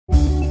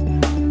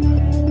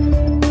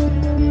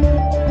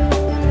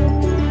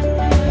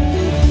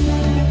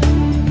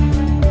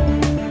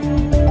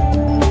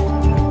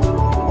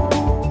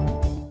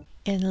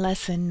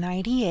Lesson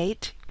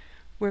 98,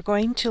 we're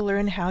going to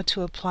learn how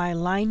to apply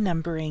line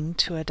numbering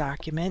to a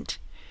document.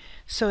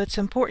 So it's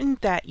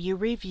important that you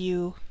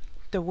review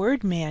the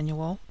Word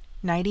Manual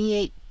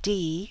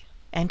 98D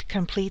and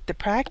complete the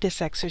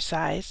practice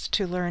exercise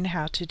to learn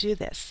how to do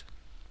this.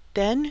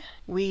 Then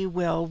we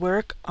will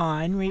work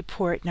on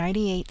Report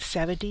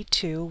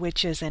 9872,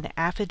 which is an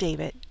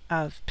affidavit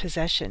of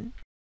possession.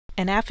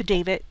 An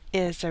affidavit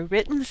is a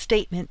written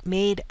statement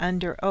made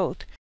under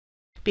oath.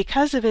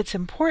 Because of its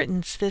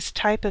importance, this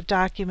type of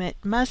document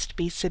must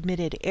be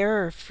submitted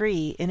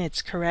error-free in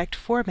its correct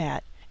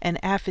format. An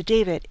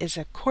affidavit is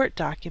a court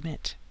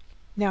document.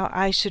 Now,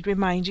 I should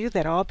remind you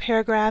that all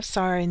paragraphs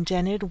are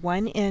indented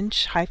 1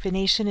 inch,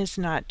 hyphenation is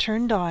not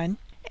turned on,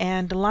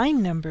 and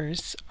line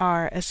numbers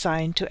are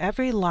assigned to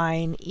every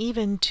line,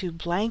 even to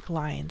blank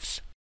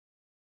lines.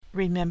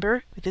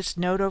 Remember, this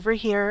note over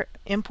here,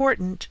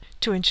 important,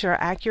 to ensure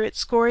accurate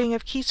scoring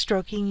of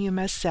keystroking, you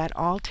must set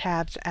all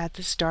tabs at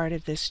the start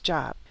of this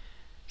job.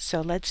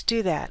 So let's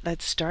do that.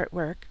 Let's start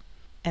work.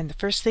 And the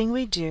first thing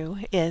we do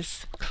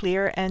is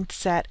clear and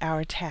set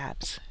our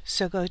tabs.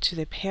 So go to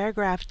the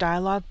Paragraph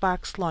dialog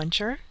box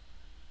launcher,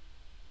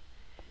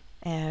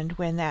 and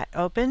when that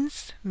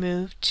opens,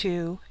 move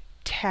to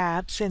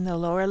Tabs in the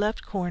lower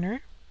left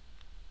corner.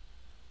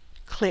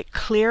 Click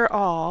Clear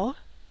All,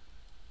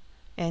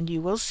 and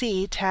you will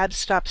see tab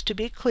stops to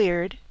be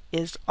cleared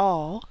is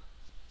all.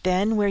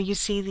 Then where you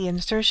see the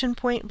insertion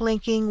point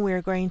blinking,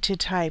 we're going to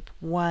type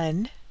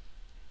 1.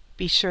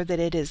 Be sure that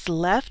it is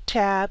left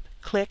tab,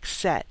 click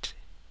Set.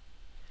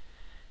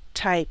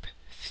 Type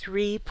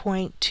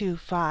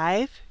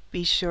 3.25,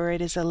 be sure it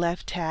is a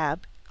left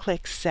tab,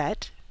 click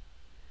Set.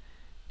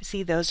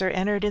 See, those are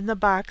entered in the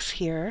box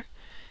here.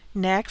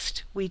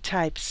 Next, we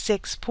type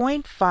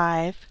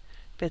 6.5,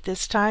 but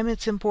this time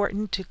it's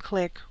important to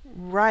click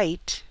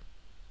Right,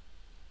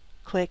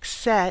 click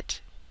Set,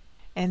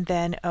 and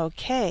then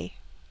OK.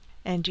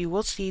 And you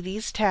will see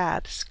these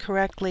tabs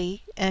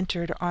correctly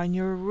entered on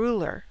your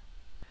ruler.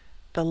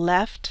 The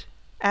left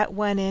at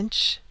 1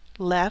 inch,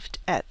 left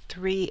at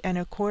 3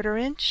 1/4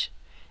 inch,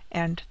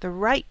 and the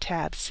right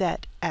tab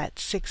set at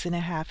 6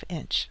 1/2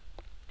 inch.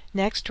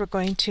 Next, we're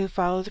going to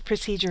follow the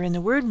procedure in the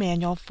Word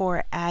Manual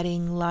for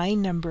adding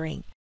line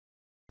numbering.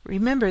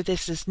 Remember,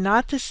 this is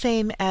not the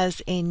same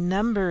as a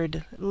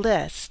numbered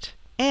list,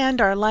 and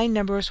our line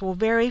numbers will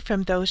vary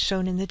from those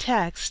shown in the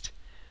text,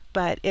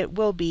 but it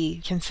will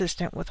be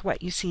consistent with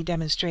what you see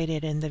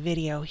demonstrated in the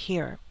video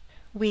here.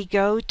 We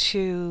go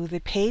to the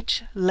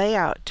Page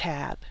Layout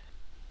tab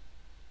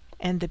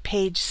and the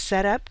Page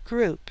Setup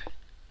group.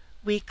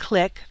 We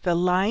click the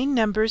Line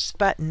Numbers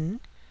button.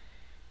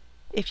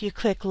 If you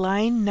click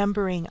Line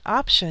Numbering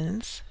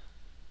Options,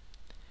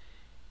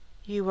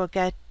 you will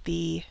get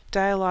the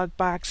dialog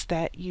box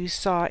that you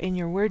saw in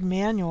your Word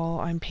Manual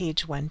on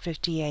page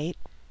 158.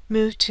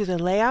 Move to the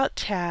Layout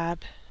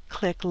tab,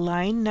 click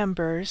Line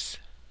Numbers,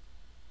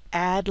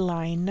 Add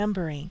Line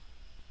Numbering.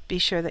 Be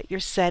sure that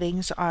your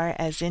settings are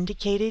as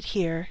indicated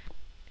here.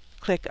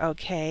 Click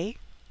OK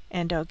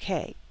and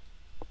OK.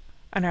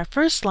 On our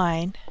first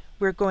line,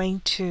 we're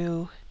going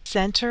to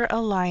center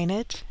align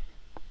it,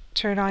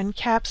 turn on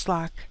caps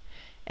lock,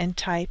 and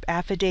type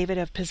Affidavit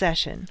of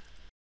Possession.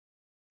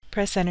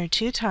 Press Enter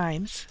 2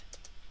 times,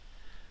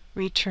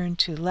 return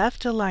to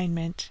left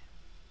alignment,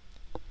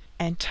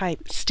 and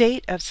type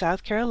State of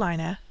South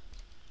Carolina.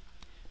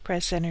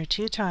 Press Enter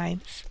 2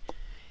 times,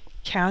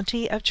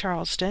 County of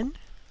Charleston.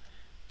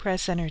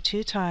 Press Enter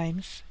 2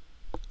 times,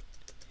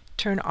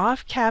 turn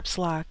off caps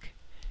lock,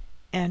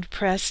 and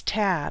press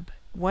Tab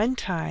 1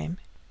 time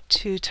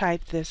to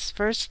type this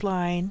first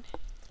line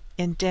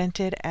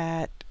indented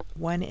at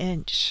 1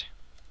 inch.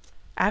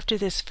 After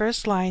this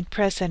first line,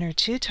 press Enter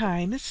 2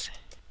 times,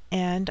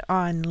 and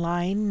on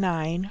line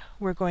 9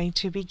 we're going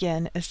to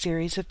begin a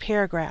series of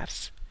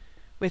paragraphs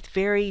with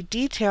very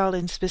detailed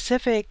and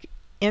specific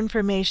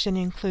information,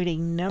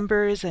 including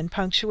numbers and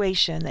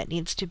punctuation that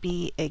needs to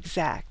be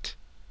exact.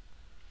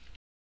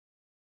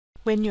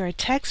 When your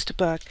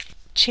textbook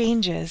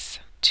changes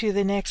to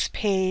the next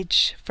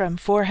page from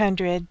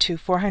 400 to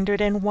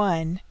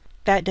 401,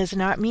 that does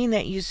not mean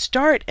that you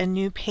start a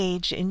new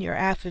page in your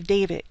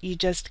affidavit. You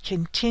just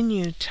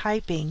continue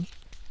typing.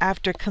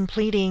 After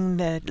completing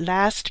the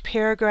last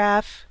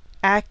paragraph,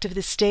 Act of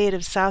the State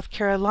of South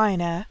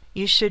Carolina,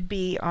 you should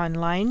be on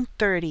line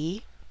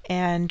 30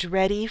 and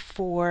ready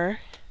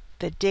for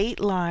the date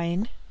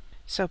line.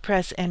 So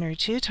press Enter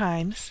 2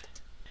 times,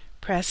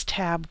 press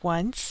Tab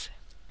once,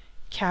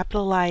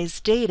 capitalize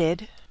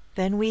dated,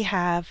 then we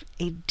have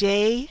a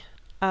day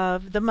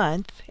of the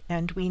month,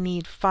 and we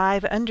need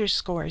 5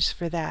 underscores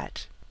for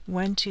that.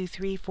 1, 2,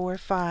 3, 4,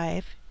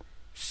 5,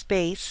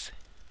 space.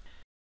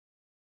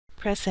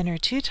 Press Enter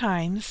 2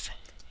 times,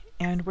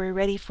 and we're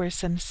ready for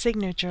some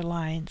signature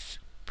lines.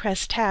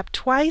 Press Tab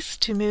twice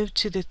to move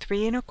to the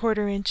 3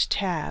 1/4 inch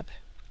tab.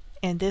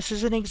 And this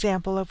is an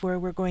example of where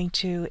we're going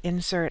to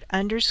insert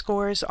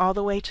underscores all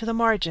the way to the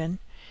margin.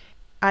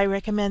 I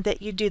recommend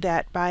that you do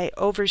that by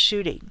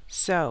overshooting.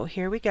 So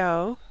here we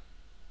go.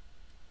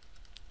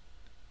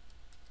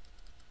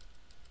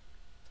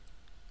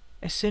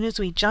 As soon as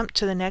we jump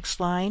to the next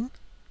line,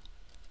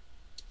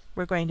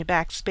 we're going to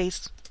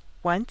backspace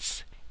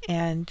once,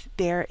 and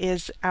there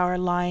is our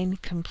line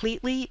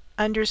completely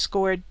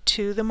underscored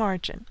to the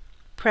margin.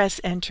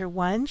 Press Enter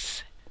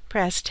once,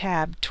 press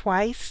Tab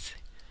twice,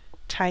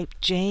 type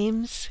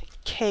James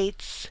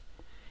Cates,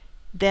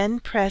 then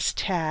press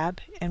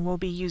Tab, and we'll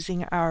be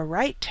using our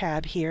right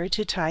tab here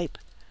to type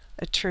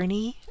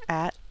Attorney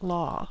at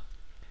Law.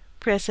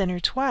 Press Enter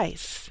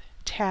twice,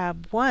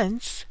 Tab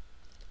once.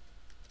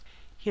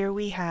 Here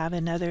we have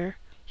another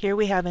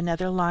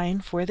line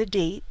for the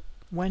date,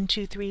 1,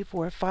 2, 3,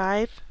 4,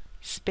 5,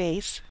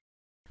 space.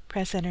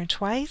 Press Enter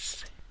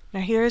twice. Now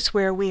here's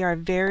where we are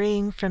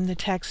varying from the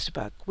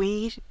textbook.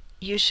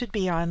 You should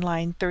be on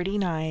line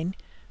 39,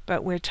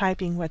 but we're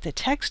typing what the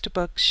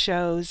textbook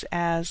shows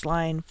as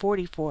line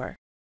 44.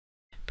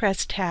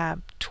 Press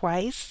Tab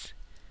twice.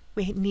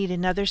 We need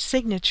another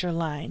signature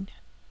line.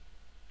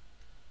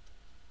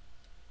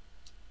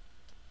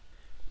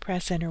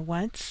 Press Enter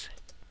once,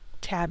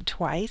 Tab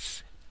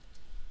twice,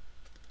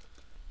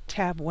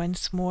 Tab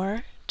once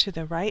more to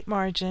the right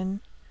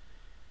margin,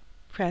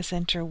 press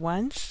Enter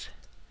once,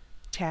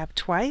 Tab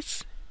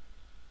twice,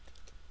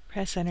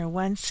 press Enter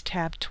once,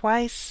 Tab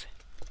twice,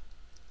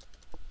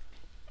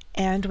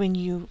 and when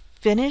you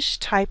finish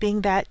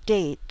typing that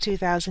date,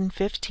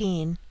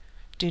 2015,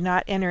 do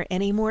not enter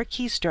any more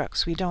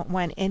keystrokes. We don't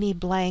want any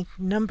blank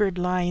numbered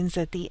lines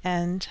at the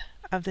end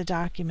of the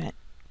document.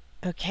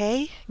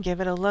 Okay, give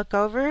it a look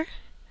over.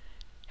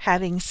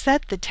 Having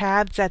set the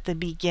tabs at the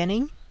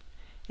beginning,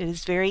 it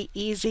is very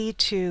easy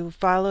to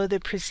follow the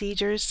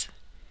procedures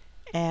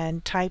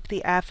and type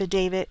the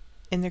affidavit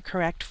in the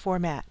correct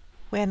format.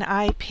 When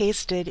I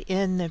pasted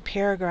in the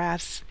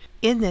paragraphs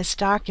in this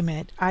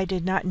document, I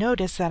did not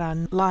notice that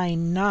on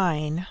line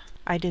 9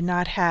 I did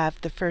not have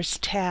the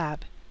first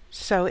tab.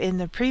 So in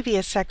the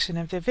previous section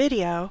of the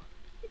video,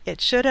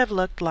 it should have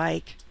looked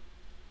like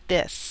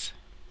this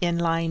in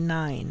line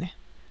 9.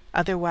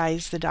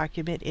 Otherwise, the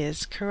document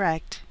is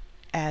correct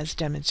as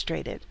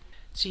demonstrated.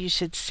 So you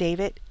should save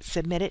it,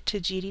 submit it to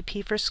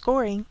GDP for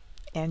scoring,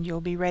 and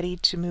you'll be ready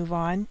to move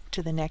on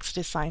to the next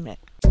assignment.